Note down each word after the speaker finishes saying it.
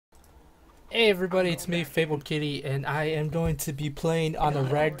Hey everybody, it's me, Fable Kitty, and I am going to be playing on a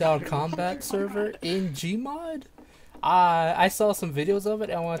ragdoll combat server in Gmod. I saw some videos of it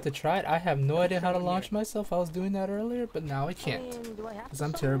and I wanted to try it. I have no idea how to launch myself. I was doing that earlier, but now I can't. Because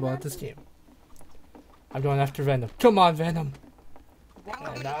I'm terrible at this game. I'm going after Venom. Come on, Venom!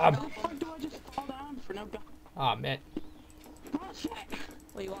 Venom! Aw, man.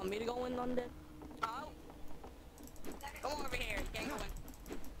 Well, you want me to go in on that? Oh. Come over here. You can't go in.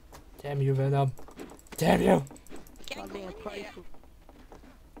 Damn you, Venom. Damn you! I'm being a price.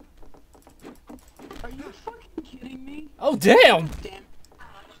 Are you fucking kidding me? Oh, damn! Damn.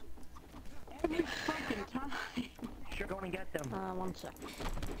 Every fucking time. Sure, go and get them. 1 sec.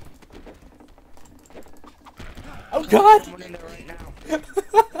 Oh god! Someone in there right now.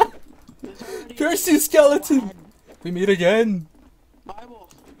 Curse you, skeleton! We meet again!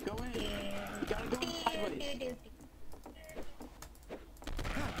 Bible, go in. You gotta go in sideways.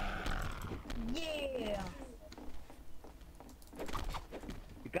 Yeah.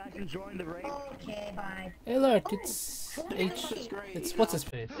 You guys enjoying the raid? Okay, bye. Hey look, it's H. This is great, It's you what's know? his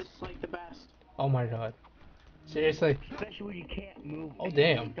face? This is like the best. Oh my god. Seriously? Especially when you can't move. Oh, and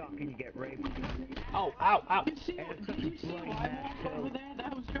damn. you talk and you get raped. Oh, ow, ow. Did you see Bible over there?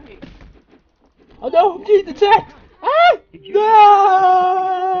 That was great. Oh no, I'm getting attacked! Ah! Did you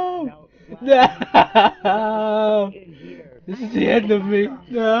No! No! in here? This is the end of me.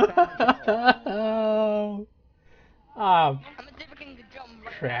 No! Ah, I'm gonna see if I can jump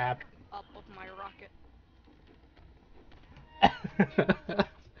right crap. up with my rocket.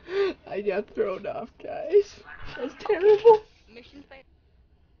 I got thrown off, guys. That's terrible. Mission failed.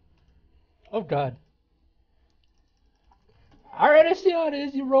 Oh god. Alright, I see how it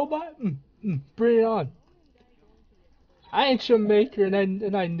is, you robot. Bring it on. I ain't your maker,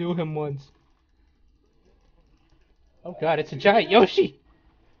 and I knew him once. Oh god, it's a giant Yoshi!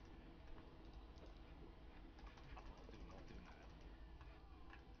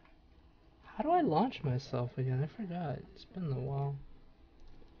 How do I launch myself again? I forgot. It's been a while.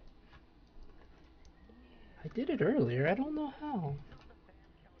 I did it earlier. I don't know how.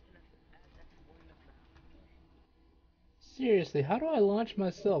 Seriously, how do I launch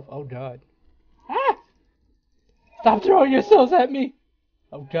myself? Oh god. Ah! Stop throwing yourselves at me!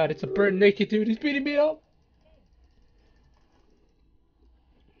 Oh god, it's a burnt naked dude. He's beating me up!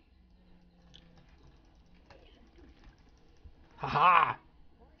 Haha!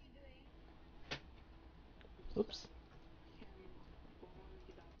 Oops.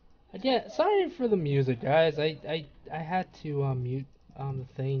 Yeah, sorry for the music, guys. I had to mute the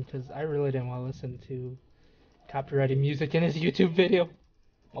thing because I really didn't want to listen to copyrighted music in his YouTube video.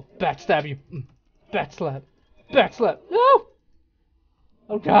 I'll backstab you. Backslap. Backslap. No!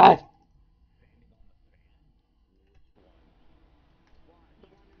 Oh god.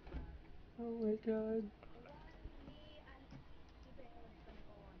 Oh my god.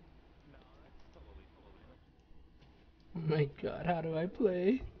 Oh my god, how do I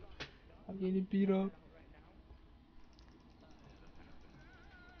play? I'm getting beat up.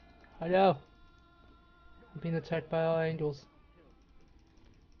 I know. I'm being attacked by all angles.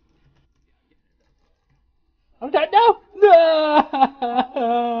 Oh god, no! No!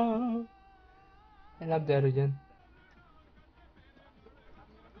 And I'm dead again.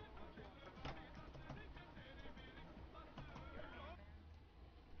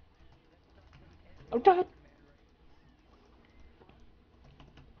 Oh god!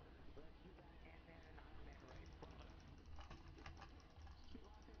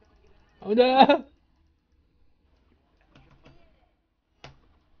 Oh no!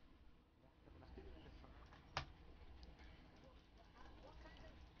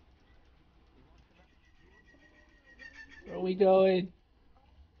 Where are we going?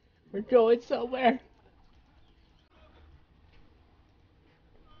 We're going somewhere.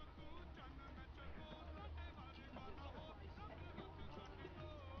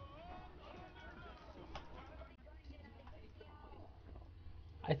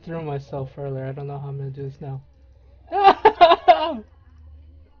 I threw myself earlier. I don't know how I'm gonna do this now.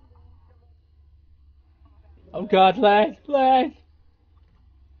 Oh god, lag! Lag!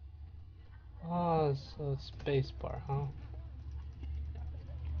 Oh, so spacebar, huh?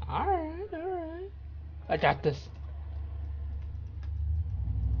 Alright, alright. I got this.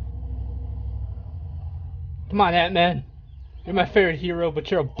 Come on, Antman. You're my favorite hero,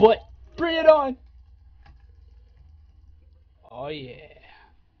 but you're a butt. Bring it on! Oh yeah.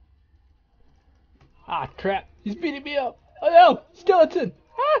 Ah, crap. He's beating me up. Oh no! Skeleton!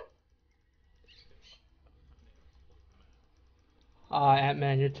 Ah! Ah,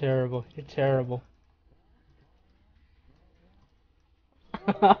 Ant-Man, you're terrible. You're terrible.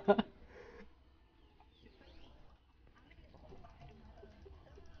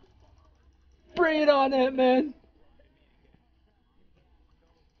 Bring it on, Antman.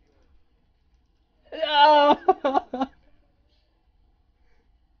 Oh.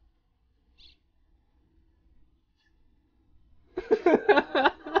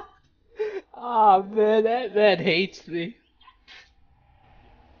 Oh man, that man hates me.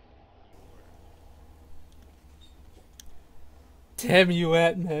 Damn you,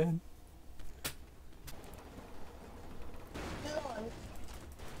 Antman.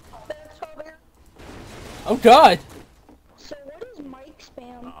 Oh god! So what is mic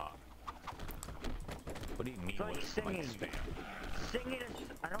spam? What do you mean? It's like What is singing. mic spam? Singing is,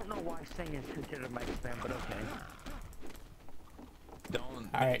 I don't know why singing is considered mic spam, but okay. Don't.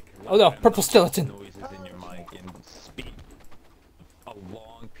 Alright. make Oh no, loud purple skeleton! noises in your mic and speak a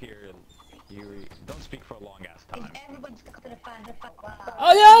long period. Don't speak for a long ass time.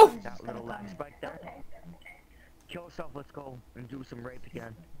 Oh no! That little lag spike there. Kill yourself, let's go and do some rape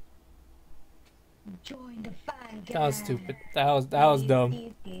again. Join the fun. That was stupid. That was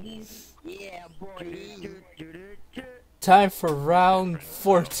dumb. Yeah, boy. Time for round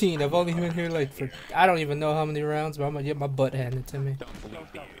 14. I've only been here like for I don't even know how many rounds, but I'm gonna get my butt handed to me. Don't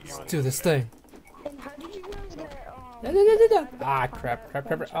believe me. Let's do this thing. And how did you guys get Ah crap.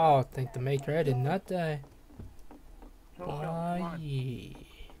 Oh, thank the maker I did not die. Oh yeah.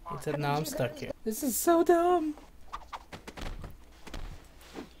 Except now I'm stuck here. This is so dumb.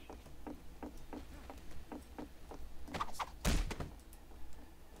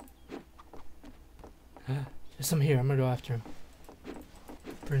 There's some here. I'm gonna go after him.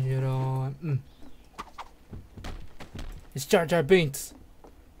 Bring it on. It's Jar Jar Binks.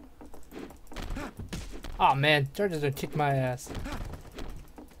 Oh man, Jar Jar's gonna kick my ass.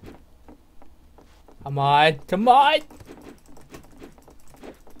 Come on, come on!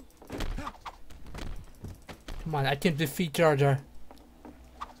 Come on, I can defeat Jar Jar.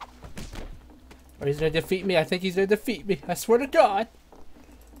 Or he's gonna defeat me. I think he's gonna defeat me. I swear to God.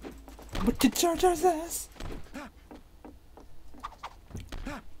 I'm gonna kick Jar Jar's ass.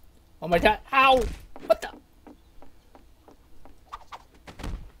 Oh my God! Ow! What the?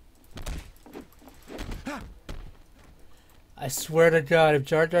 I swear to God, if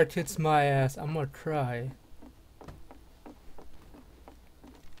Jar Jar kicks my ass, I'm gonna cry.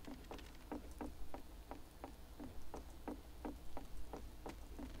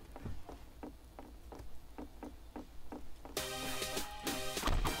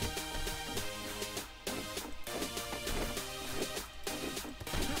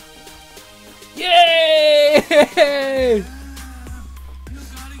 Yay!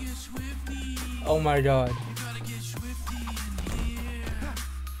 Oh my God.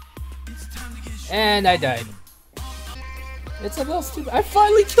 And I died. It's a little stupid. I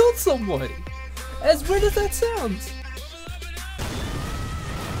finally killed somebody! As weird as that sounds.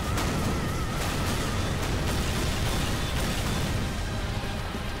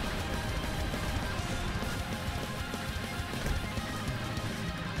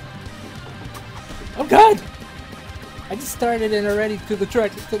 Oh God! I just started and already to the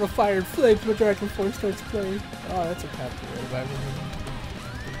fire and flames when Dragon Force starts playing. Oh, that's a copyright by me.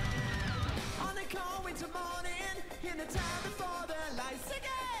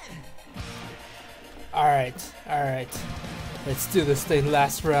 Alright. Let's do this thing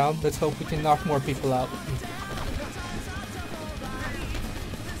last round. Let's hope we can knock more people out.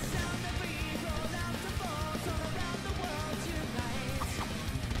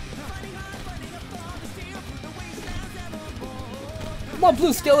 Come on,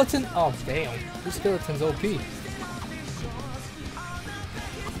 blue skeleton! Oh, damn. Blue skeleton's OP.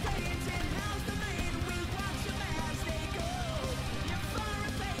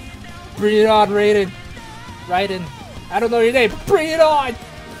 Bring it on, Raiden. Raiden. I don't know your name. Bring it on!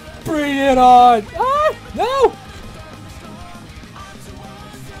 Bring it on! Ah! No!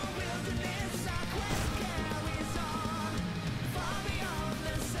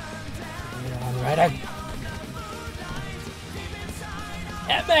 Bring it on, Raiden.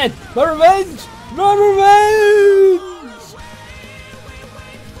 Antman! My revenge! My revenge!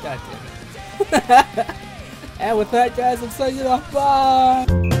 God damn it. And with that, guys, I'm signing off. Bye!